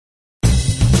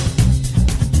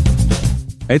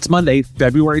It's Monday,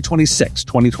 February 26,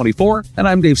 2024, and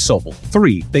I'm Dave Sobel.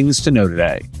 3 things to know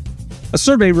today. A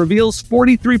survey reveals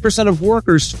 43% of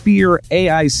workers fear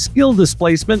AI skill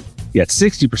displacement, yet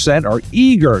 60% are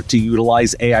eager to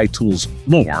utilize AI tools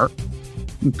more.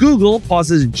 Google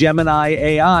pauses Gemini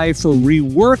AI for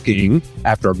reworking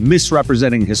after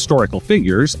misrepresenting historical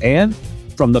figures. And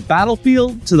from the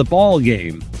battlefield to the ball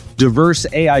game, diverse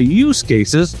AI use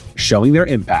cases showing their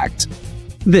impact.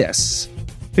 This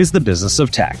is the Business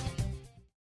of Tech.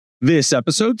 This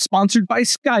episode sponsored by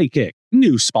Skykick,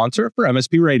 new sponsor for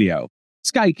MSP Radio.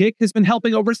 Skykick has been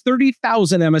helping over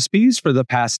 30,000 MSPs for the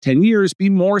past 10 years be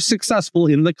more successful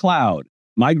in the cloud,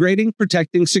 migrating,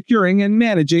 protecting, securing, and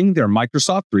managing their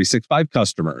Microsoft 365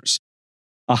 customers.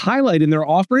 A highlight in their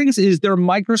offerings is their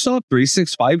Microsoft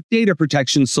 365 data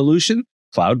protection solution,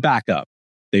 Cloud Backup.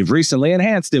 They've recently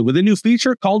enhanced it with a new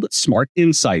feature called Smart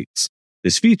Insights.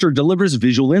 This feature delivers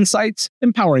visual insights,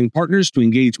 empowering partners to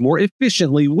engage more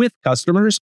efficiently with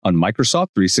customers on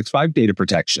Microsoft 365 data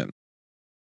protection.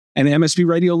 And MSP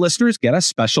Radio listeners get a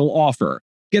special offer.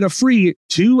 Get a free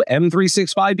 2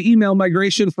 M365 email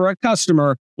migration for a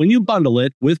customer when you bundle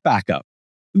it with backup.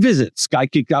 Visit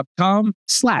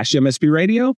skykick.com/MSP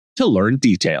Radio to learn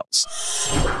details.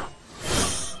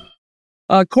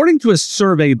 According to a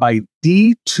survey by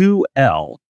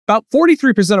D2L, about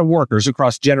 43% of workers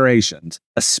across generations,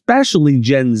 especially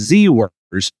Gen Z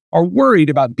workers, are worried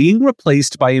about being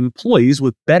replaced by employees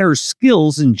with better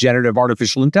skills in generative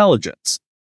artificial intelligence.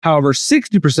 However,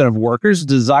 60% of workers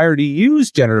desire to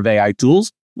use generative AI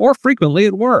tools more frequently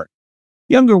at work.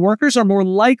 Younger workers are more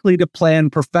likely to plan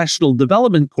professional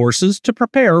development courses to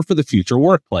prepare for the future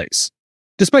workplace.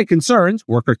 Despite concerns,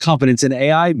 worker confidence in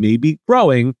AI may be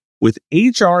growing, with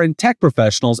HR and tech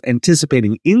professionals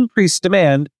anticipating increased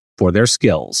demand for their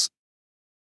skills.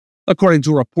 According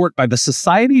to a report by the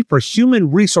Society for Human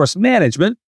Resource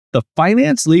Management, the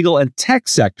finance, legal, and tech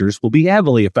sectors will be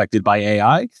heavily affected by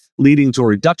AI, leading to a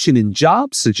reduction in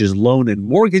jobs such as loan and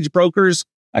mortgage brokers,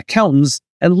 accountants,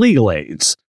 and legal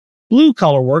aides.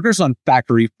 Blue-collar workers on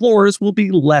factory floors will be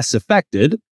less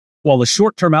affected. While the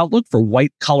short-term outlook for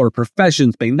white-collar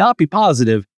professions may not be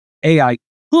positive, AI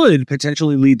could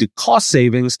potentially lead to cost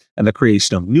savings and the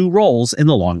creation of new roles in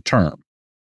the long term.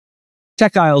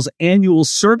 TechISle's annual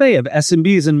survey of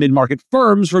SMBs and mid-market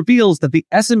firms reveals that the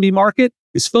SMB market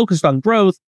is focused on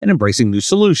growth and embracing new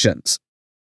solutions.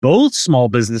 Both small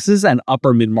businesses and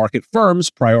upper mid-market firms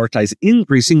prioritize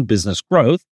increasing business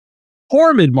growth.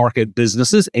 Core mid-market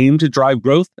businesses aim to drive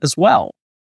growth as well.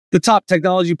 The top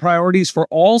technology priorities for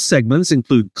all segments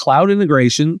include cloud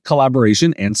integration,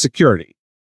 collaboration, and security.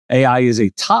 AI is a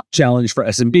top challenge for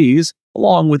SMBs,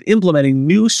 along with implementing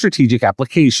new strategic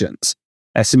applications.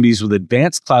 SMBs with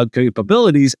advanced cloud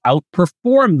capabilities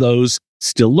outperform those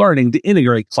still learning to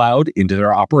integrate cloud into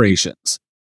their operations.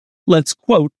 Let's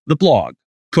quote the blog.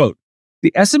 Quote,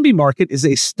 "The SMB market is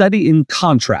a study in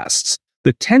contrasts,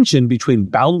 the tension between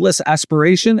boundless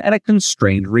aspiration and a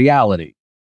constrained reality.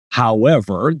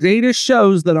 However, data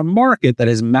shows that a market that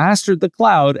has mastered the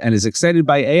cloud and is excited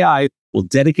by AI will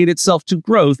dedicate itself to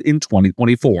growth in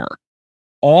 2024.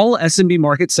 All SMB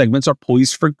market segments are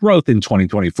poised for growth in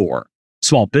 2024.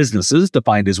 Small businesses,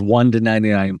 defined as 1 to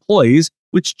 99 employees,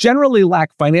 which generally lack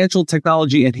financial,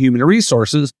 technology, and human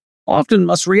resources, often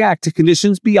must react to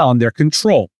conditions beyond their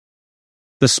control.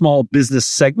 The small business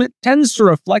segment tends to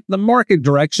reflect the market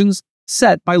directions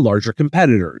set by larger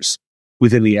competitors.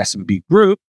 Within the SMB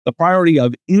group, the priority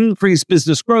of increased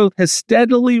business growth has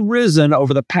steadily risen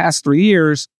over the past 3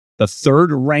 years, the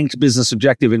third-ranked business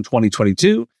objective in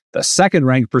 2022, the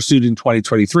second-ranked pursuit in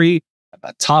 2023, and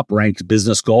the top-ranked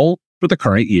business goal for the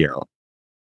current year.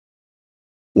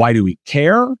 Why do we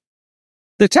care?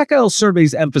 The TechISle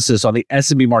survey's emphasis on the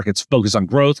SMB market's focus on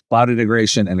growth, cloud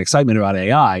integration, and excitement about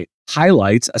AI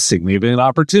highlights a significant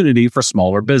opportunity for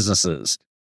smaller businesses.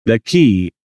 The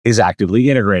key is actively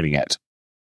integrating it.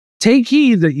 Take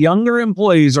heed that younger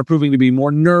employees are proving to be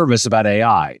more nervous about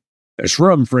AI. There's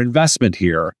room for investment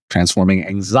here, transforming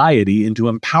anxiety into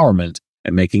empowerment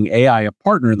and making AI a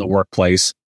partner in the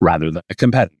workplace rather than a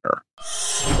competitor.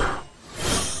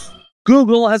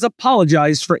 Google has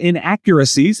apologized for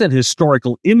inaccuracies in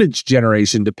historical image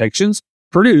generation depictions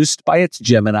produced by its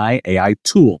Gemini AI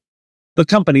tool. The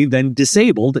company then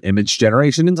disabled image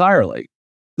generation entirely.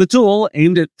 The tool,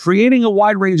 aimed at creating a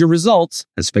wide range of results,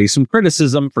 has faced some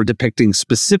criticism for depicting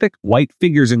specific white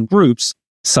figures and groups,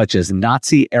 such as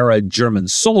Nazi-era German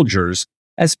soldiers,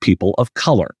 as people of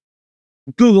color.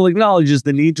 Google acknowledges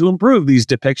the need to improve these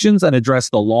depictions and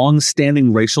address the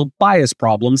long-standing racial bias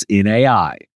problems in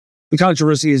AI. The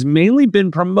controversy has mainly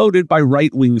been promoted by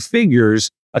right-wing figures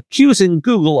accusing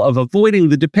Google of avoiding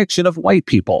the depiction of white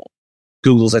people.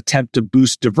 Google's attempt to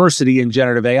boost diversity in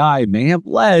generative AI may have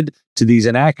led to these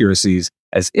inaccuracies,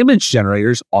 as image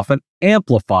generators often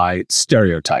amplify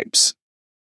stereotypes.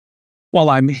 While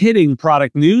I'm hitting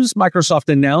product news, Microsoft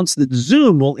announced that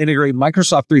Zoom will integrate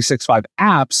Microsoft 365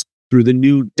 apps through the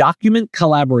new Document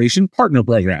Collaboration Partner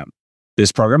Program.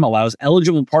 This program allows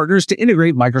eligible partners to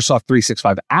integrate Microsoft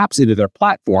 365 apps into their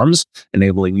platforms,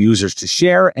 enabling users to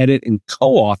share, edit, and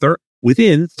co-author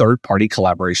within third-party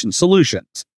collaboration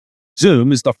solutions.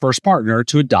 Zoom is the first partner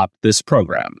to adopt this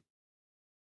program.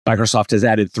 Microsoft has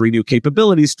added 3 new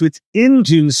capabilities to its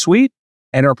Intune suite: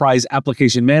 Enterprise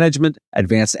Application Management,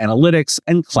 Advanced Analytics,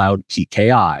 and Cloud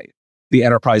PKI. The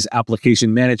Enterprise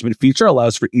Application Management feature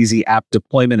allows for easy app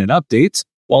deployment and updates,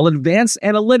 while Advanced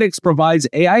Analytics provides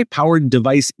AI-powered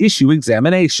device issue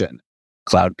examination.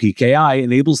 Cloud PKI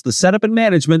enables the setup and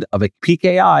management of a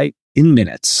PKI in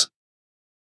minutes.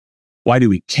 Why do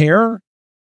we care?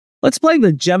 Let's play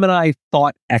the Gemini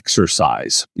thought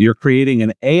exercise. You're creating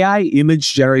an AI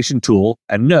image generation tool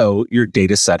and know your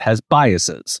dataset has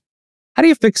biases. How do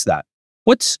you fix that?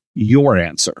 What's your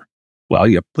answer? Well,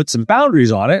 you put some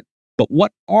boundaries on it, but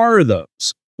what are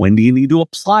those? When do you need to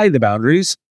apply the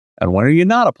boundaries? And when are you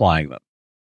not applying them?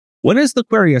 When is the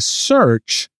query a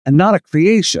search and not a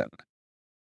creation?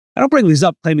 I don't bring these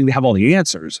up claiming to have all the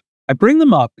answers. I bring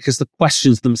them up because the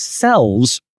questions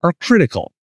themselves are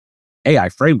critical. AI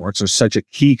frameworks are such a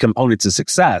key component to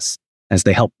success, as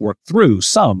they help work through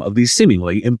some of these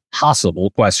seemingly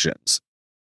impossible questions.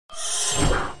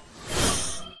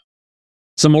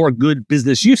 Some more good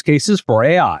business use cases for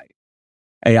AI.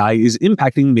 AI is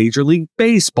impacting Major League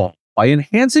Baseball by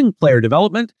enhancing player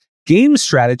development, game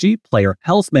strategy, player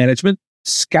health management,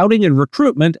 scouting and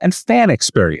recruitment, and fan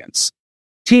experience.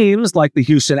 Teams like the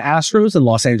Houston Astros and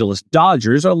Los Angeles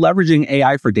Dodgers are leveraging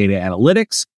AI for data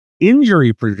analytics,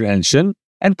 injury prevention,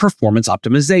 and performance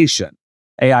optimization.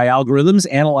 AI algorithms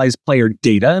analyze player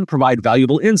data and provide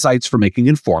valuable insights for making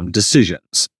informed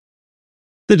decisions.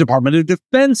 The Department of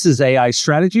Defense's AI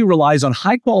strategy relies on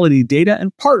high-quality data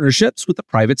and partnerships with the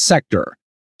private sector.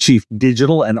 Chief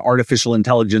Digital and Artificial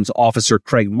Intelligence Officer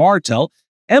Craig Martell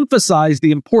emphasized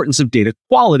the importance of data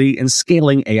quality in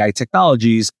scaling AI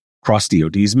technologies across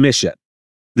DoD's mission.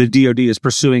 The DoD is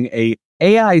pursuing an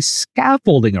AI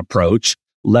scaffolding approach,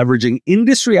 leveraging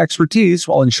industry expertise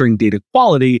while ensuring data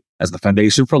quality as the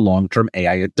foundation for long-term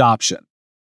AI adoption.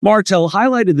 Martell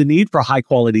highlighted the need for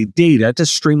high-quality data to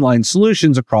streamline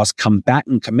solutions across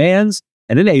combatant commands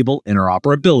and enable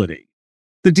interoperability.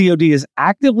 The DoD is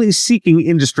actively seeking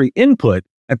industry input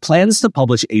and plans to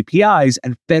publish APIs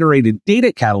and federated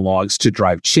data catalogs to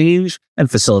drive change and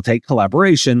facilitate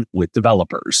collaboration with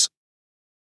developers.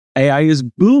 AI is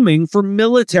booming for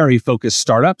military-focused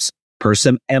startups, per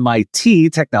some MIT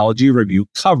Technology Review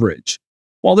coverage.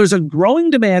 While there's a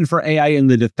growing demand for AI in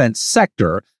the defense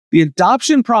sector, the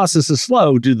adoption process is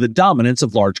slow due to the dominance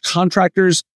of large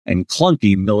contractors and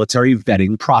clunky military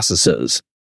vetting processes.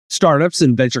 Startups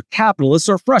and venture capitalists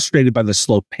are frustrated by the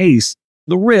slow pace,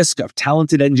 the risk of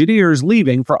talented engineers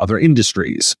leaving for other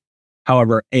industries.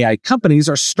 However, AI companies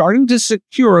are starting to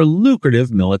secure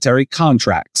lucrative military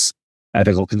contracts.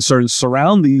 Ethical concerns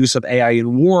surround the use of AI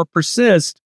in war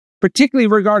persist, particularly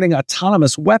regarding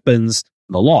autonomous weapons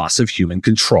and the loss of human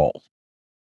control.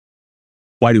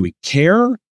 Why do we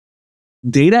care?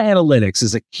 Data analytics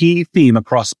is a key theme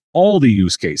across all the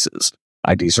use cases.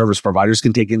 IT service providers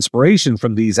can take inspiration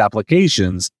from these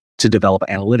applications to develop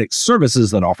analytics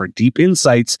services that offer deep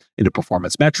insights into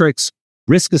performance metrics,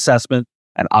 risk assessment,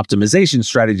 and optimization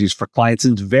strategies for clients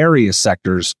in various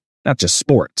sectors, not just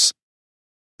sports.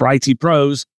 For IT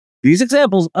pros, these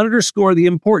examples underscore the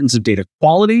importance of data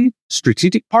quality,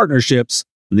 strategic partnerships,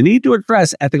 and the need to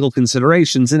address ethical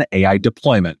considerations in AI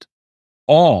deployment.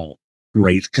 All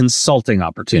great consulting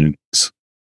opportunities.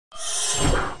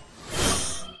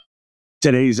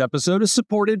 Today's episode is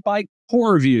supported by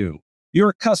CoreView.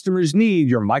 Your customers need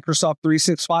your Microsoft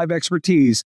 365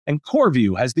 expertise, and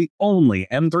CoreView has the only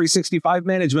M365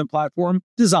 management platform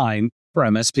designed for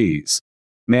MSPs.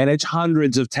 Manage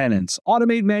hundreds of tenants,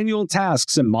 automate manual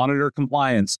tasks, and monitor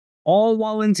compliance, all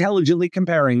while intelligently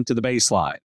comparing to the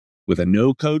baseline. With a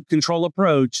no-code control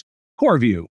approach,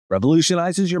 CoreView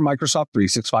revolutionizes your Microsoft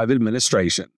 365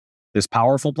 administration. This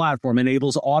powerful platform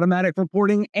enables automatic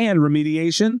reporting and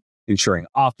remediation, ensuring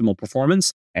optimal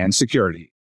performance and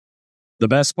security. The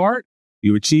best part?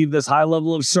 You achieve this high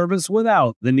level of service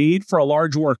without the need for a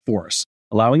large workforce,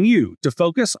 allowing you to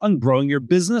focus on growing your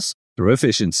business through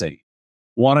efficiency.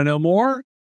 Want to know more?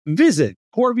 Visit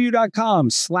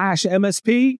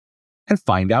coreview.com/MSP and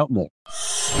find out more.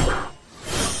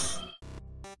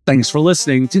 Thanks for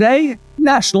listening. Today,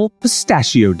 National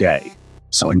Pistachio Day.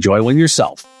 So enjoy one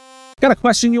yourself. Got a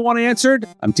question you want answered?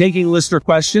 I'm taking listener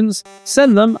questions.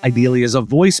 Send them, ideally as a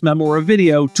voice memo or a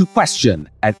video, to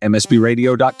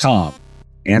question@msbradio.com.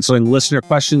 Answering listener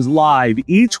questions live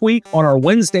each week on our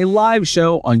Wednesday live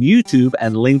show on YouTube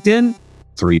and LinkedIn,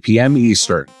 3 p.m.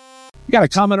 Eastern. You got a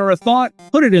comment or a thought?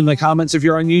 Put it in the comments if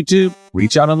you're on YouTube.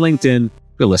 Reach out on LinkedIn if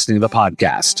you're listening to the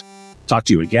podcast. Talk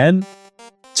to you again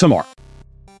tomorrow.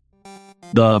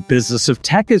 The Business of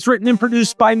Tech is written and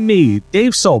produced by me,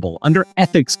 Dave Sobel, under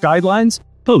ethics guidelines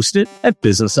posted at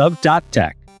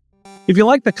businessof.tech. If you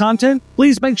like the content,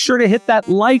 please make sure to hit that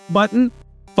like button,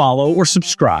 follow, or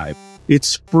subscribe.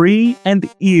 It's free and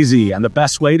easy and the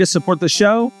best way to support the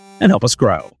show and help us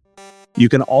grow. You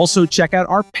can also check out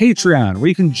our Patreon, where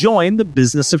you can join the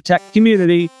Business of Tech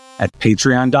community at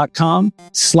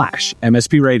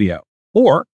patreon.com/MSP Radio,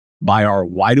 or buy our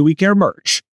Why Do We Care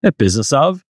merch at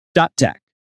businessof.tech.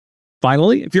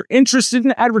 Finally, if you're interested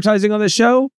in advertising on the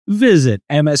show, visit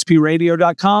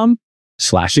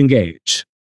mspradio.com/engage.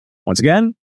 Once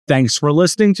again, thanks for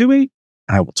listening to me,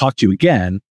 and I will talk to you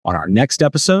again on our next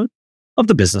episode of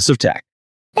the Business of Tech.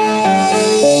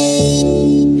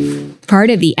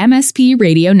 Part of the MSP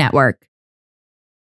Radio Network.